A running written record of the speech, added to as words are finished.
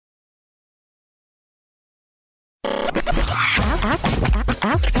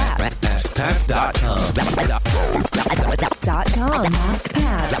AskPat.com.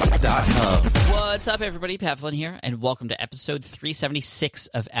 AskPat.com. What's up, everybody? Pat Flynn here, and welcome to episode 376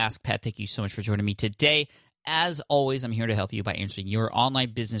 of Ask Pat. Thank you so much for joining me today. As always, I'm here to help you by answering your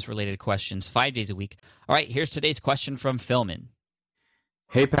online business-related questions 5 days a week. All right, here's today's question from Philman.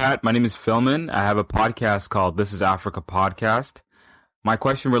 Hey, Pat. My name is Philman. I have a podcast called This is Africa Podcast. My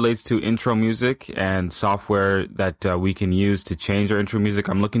question relates to intro music and software that we can use to change our intro music.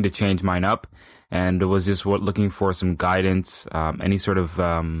 I'm looking to change mine up and was just looking for some guidance, any sort of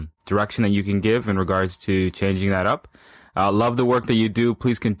direction that you can give in regards to changing that up. Love the work that you do.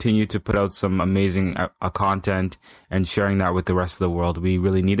 Please continue to put out some amazing content and sharing that with the rest of the world. We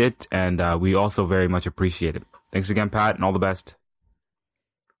really need it, and we also very much appreciate it. Thanks again, Pat, and all the best.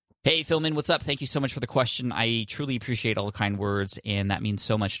 Hey, Philman, what's up? Thank you so much for the question. I truly appreciate all the kind words, and that means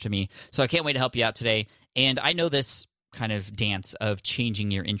so much to me. So I can't wait to help you out today. And I know this kind of dance of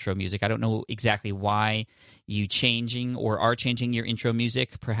changing your intro music. I don't know exactly why you changing or are changing your intro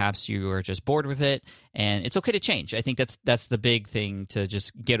music. Perhaps you are just bored with it, and it's okay to change. I think that's the big thing to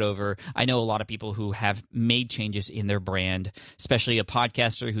just get over. I know a lot of people who have made changes in their brand, especially a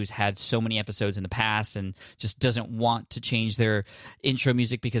podcaster who's had so many episodes in the past and just doesn't want to change their intro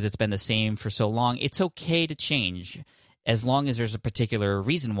music because it's been the same for so long. It's okay to change, as long as there's a particular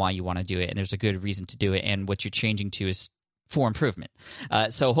reason why you want to do it, and there's a good reason to do it, and what you're changing to is for improvement.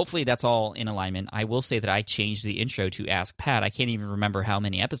 So hopefully that's all in alignment. I will say that I changed the intro to Ask Pat. I can't even remember how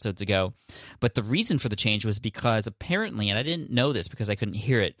many episodes ago, but the reason for the change was because apparently, and I didn't know this because I couldn't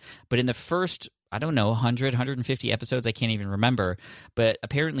hear it, but in the first, 100, 150 episodes, I can't even remember, but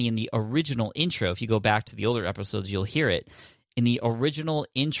apparently in the original intro, if you go back to the older episodes, you'll hear it. In the original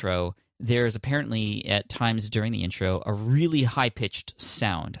intro, there's apparently at times during the intro a really high-pitched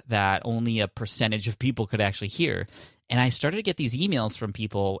sound that only a percentage of people could actually hear. And I started to get these emails from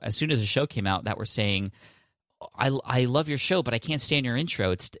people as soon as the show came out that were saying, I love your show, but I can't stand your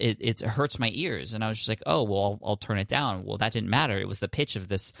intro. It hurts my ears. And I was just like, oh, well, I'll turn it down. Well, that didn't matter. It was the pitch of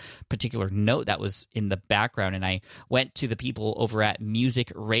this particular note that was in the background. And I went to the people over at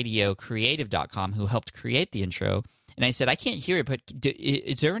musicradiocreative.com who helped create the intro. And I said, I can't hear it, but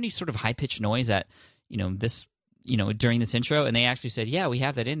is there any sort of high-pitched noise that, during this intro? And they actually said, yeah, we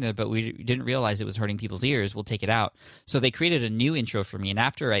have that in there, but we didn't realize it was hurting people's ears. We'll take it out. So they created a new intro for me. And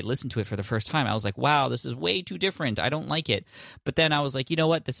after I listened to it for the first time, I was like, wow, this is way too different. I don't like it. But then I was like, you know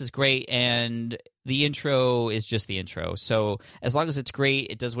what? This is great. And the intro is just the intro. So as long as it's great,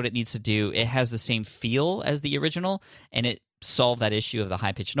 it does what it needs to do. It has the same feel as the original, and it solved that issue of the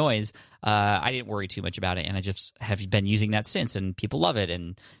high-pitched noise. I didn't worry too much about it, and I just have been using that since, and people love it,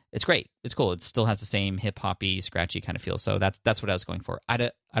 and it's great. It's cool. It still has the same hip-hoppy, scratchy kind of feel, so that's what I was going for. I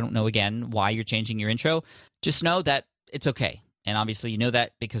don't know, again, why you're changing your intro. Just know that it's okay, and obviously you know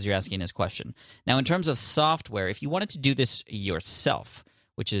that because you're asking this question. Now, in terms of software, if you wanted to do this yourself,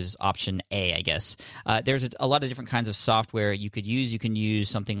 which is option A, I guess. There's a lot of different kinds of software you could use. You can use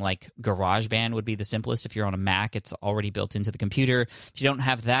something like GarageBand would be the simplest. If you're on a Mac, it's already built into the computer. If you don't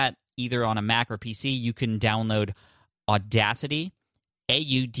have that either on a Mac or PC, you can download Audacity,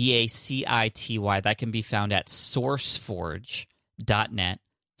 Audacity. That can be found at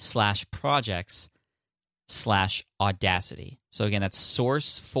sourceforge.net/projects/Audacity. So again, that's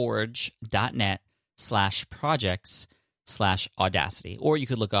sourceforge.net/projects/Audacity. Or you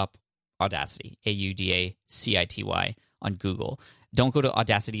could look up Audacity, Audacity, on Google. Don't go to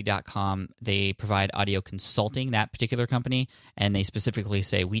audacity.com. They provide audio consulting, that particular company, and they specifically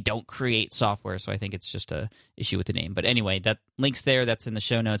say, we don't create software, so I think it's just a issue with the name. But anyway, that link's there. That's in the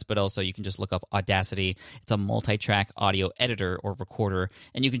show notes, but also you can just look up Audacity. It's a multi-track audio editor or recorder,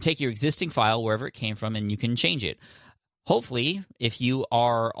 and you can take your existing file wherever it came from, and you can change it. Hopefully, if you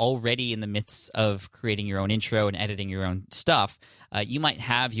are already in the midst of creating your own intro and editing your own stuff, you might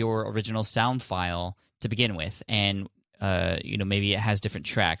have your original sound file to begin with, and maybe it has different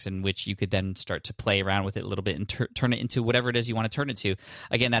tracks in which you could then start to play around with it a little bit and turn it into whatever it is you want to turn it to.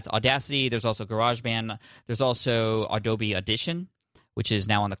 Again, that's Audacity. There's also GarageBand. There's also Adobe Audition, which is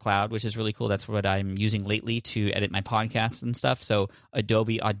now on the cloud, which is really cool. That's what I'm using lately to edit my podcasts and stuff. So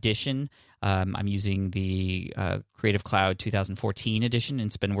Adobe Audition, I'm using the Creative Cloud 2014 edition, and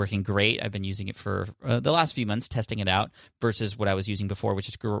it's been working great. I've been using it for the last few months, testing it out, versus what I was using before, which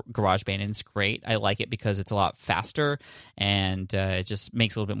is GarageBand, and it's great. I like it because it's a lot faster, and it just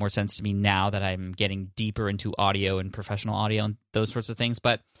makes a little bit more sense to me now that I'm getting deeper into audio and professional audio and those sorts of things.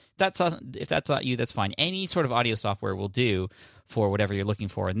 But if that's not you, that's fine. Any sort of audio software will do for whatever you're looking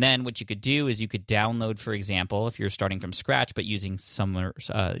for. And then what you could do is you could download, for example, if you're starting from scratch but using some of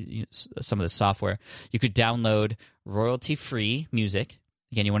the software, you could download royalty-free music.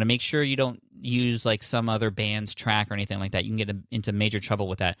 Again, you want to make sure you don't use like some other band's track or anything like that. You can get into major trouble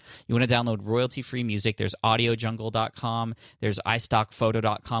with that. You want to download royalty-free music. There's audiojungle.com. There's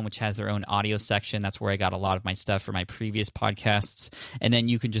iStockPhoto.com, which has their own audio section. That's where I got a lot of my stuff for my previous podcasts. And then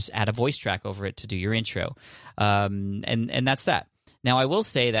you can just add a voice track over it to do your intro. And that's that. Now, I will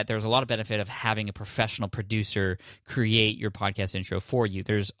say that there's a lot of benefit of having a professional producer create your podcast intro for you.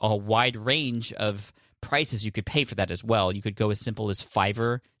 There's a wide range of prices you could pay for that as well. You could go as simple as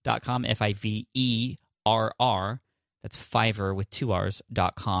Fiverr.com, Fiverr. That's Fiverr with 2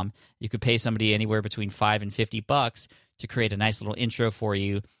 R's.com. You could pay somebody anywhere between $5 and $50 to create a nice little intro for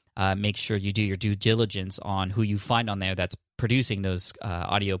you. Make sure you do your due diligence on who you find on there that's producing those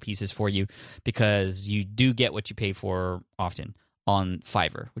audio pieces for you, because you do get what you pay for often on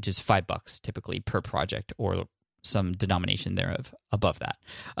Fiverr, which is $5 typically per project, or some denomination thereof above that.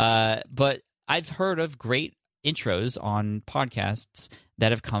 But I've heard of great intros on podcasts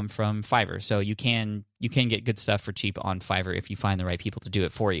that have come from Fiverr. So you can get good stuff for cheap on Fiverr if you find the right people to do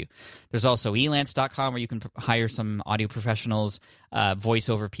it for you. There's also elance.com, where you can hire some audio professionals,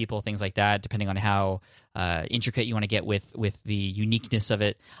 voiceover people, things like that, depending on how intricate you want to get with the uniqueness of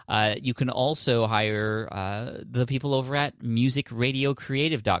it. You can also hire the people over at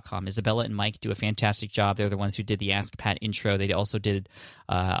musicradiocreative.com. Isabella and Mike do a fantastic job. They're the ones who did the Ask Pat intro. They also did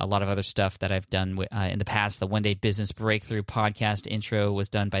a lot of other stuff that I've done in the past. The One Day Business Breakthrough podcast intro was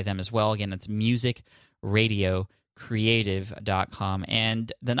done by them as well. Again, that's musicradiocreative.com.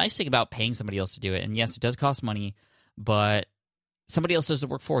 And the nice thing about paying somebody else to do it, and yes, it does cost money, but somebody else does the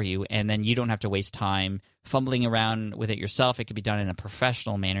work for you, and then you don't have to waste time fumbling around with it yourself. It can be done in a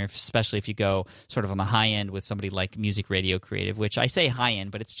professional manner, especially if you go sort of on the high end with somebody like Music Radio Creative, which I say high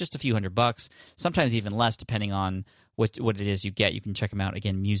end, but it's just a few $100, sometimes even less, depending on what it is you get. You can check them out,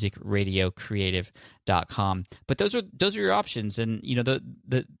 again, musicradiocreative.com. But those are your options, and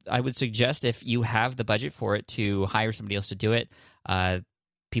I would suggest, if you have the budget for it, to hire somebody else to do it.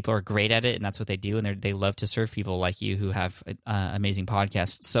 People are great at it, and that's what they do, and they love to serve people like you who have amazing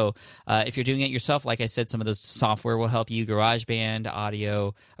podcasts. So if you're doing it yourself, like I said, some of those software will help you: GarageBand,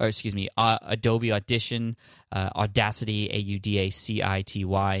 Adobe Audition, Audacity,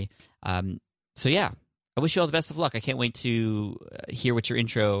 Audacity. So yeah, I wish you all the best of luck. I can't wait to hear what your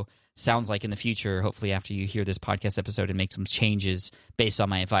intro sounds like in the future, hopefully after you hear this podcast episode, and make some changes based on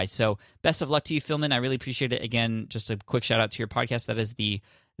my advice. So best of luck to you, Philman. I really appreciate it. Again, just a quick shout out to your podcast. That is the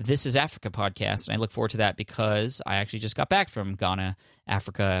This is Africa podcast, and I look forward to that because I actually just got back from Ghana,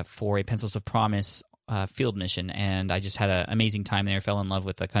 Africa, for a Pencils of Promise field mission, and I just had an amazing time there, fell in love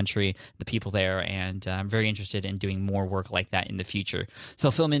with the country, the people there, and I'm very interested in doing more work like that in the future.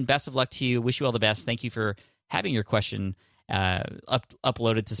 So Philman, best of luck to you. Wish you all the best. Thank you for having your question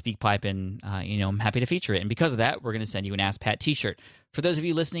uploaded to SpeakPipe, and I'm happy to feature it. And because of that, we're going to send you an Ask Pat t-shirt. For those of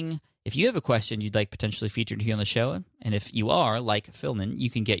you listening, if you have a question you'd like potentially featured here on the show, and if you are like Philman, you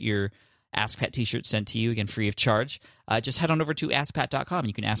can get your Ask Pat t-shirt sent to you, again, free of charge. Just head on over to askpat.com.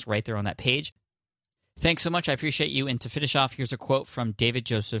 You can ask right there on that page. Thanks so much. I appreciate you. And to finish off, here's a quote from David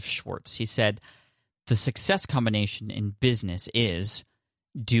Joseph Schwartz. He said, "The success combination in business is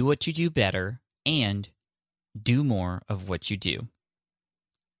do what you do better and do more of what you do."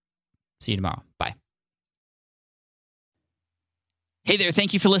 See you tomorrow. Bye. Hey there,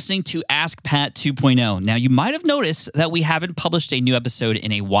 thank you for listening to Ask Pat 2.0. Now, you might have noticed that we haven't published a new episode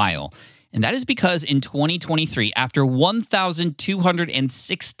in a while, and that is because in 2023, after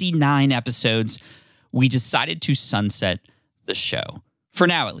 1,269 episodes, we decided to sunset the show. For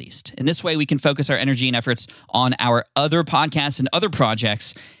now, at least. In this way, we can focus our energy and efforts on our other podcasts and other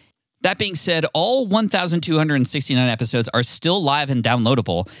projects. That being said, all 1,269 episodes are still live and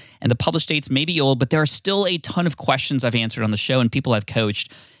downloadable, and the published dates may be old, but there are still a ton of questions I've answered on the show and people I've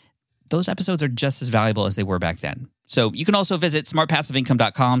coached. Those episodes are just as valuable as they were back then. So you can also visit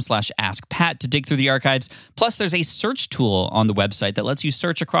smartpassiveincome.com/askpat to dig through the archives. Plus, there's a search tool on the website that lets you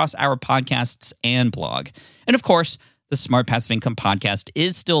search across our podcasts and blog. And of course, the Smart Passive Income podcast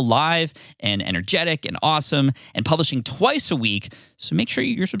is still live and energetic and awesome and publishing twice a week. So make sure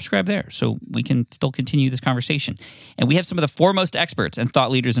you're subscribed there so we can still continue this conversation. And we have some of the foremost experts and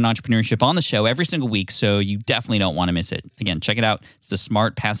thought leaders in entrepreneurship on the show every single week, so you definitely don't want to miss it. Again, check it out. It's the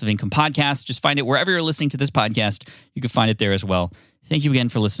Smart Passive Income podcast. Just find it wherever you're listening to this podcast. You can find it there as well. Thank you again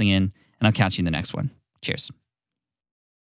for listening in, and I'll catch you in the next one. Cheers.